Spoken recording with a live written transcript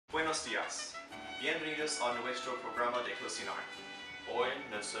Buenos días. Bienvenidos a nuestro programa de cocinar. Hoy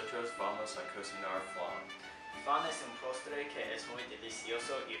nosotros vamos a cocinar flan. Flan es un postre que es muy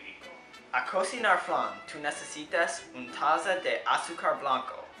delicioso y rico. A cocinar flan, tú necesitas una taza de azúcar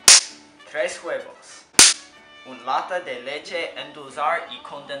blanco, 3 huevos, una lata de leche endulzada y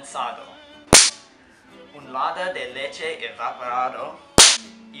condensado, una lata de leche evaporado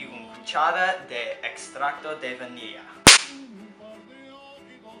y una cucharada de extracto de vainilla.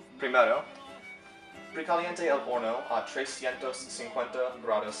 Primero, precaliente el horno a 350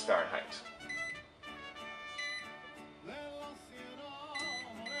 grados Fahrenheit.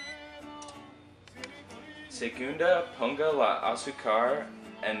 Segunda, ponga la azúcar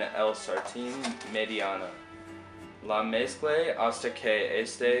en el sartén mediano. La mezcle hasta que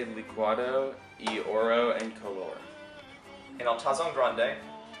esté licuado y oro en color. En el tazón grande,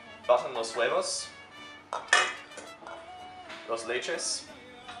 batan los huevos, los leches,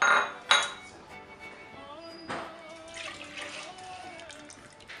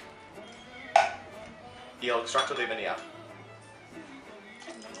 y el extracto de vainilla.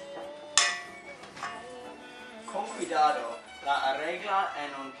 Con cuidado, la arregla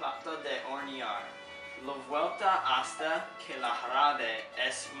en un plato de hornear. Lo vuelta hasta que la jarabe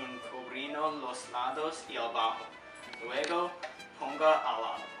es un cobrino los lados y abajo. Luego, ponga al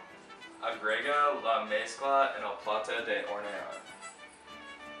lado. Agrega la mezcla en el plato de hornear.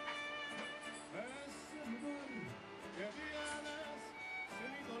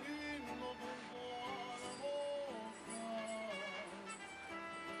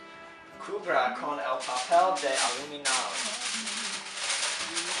 Cubra con el papel de aluminio.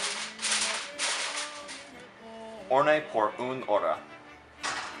 Horne por 1 hora.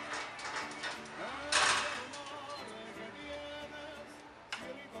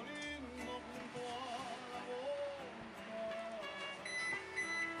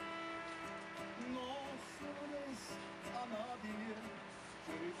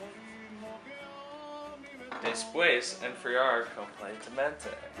 Después enfriar completamente.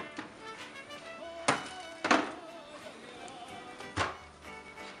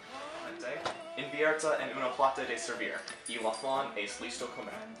 Invierta en una plata de servir y la flan es listo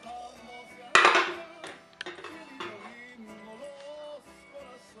comer.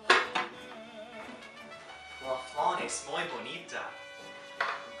 La flan es muy bonita.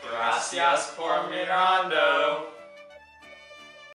 Gracias por mirando.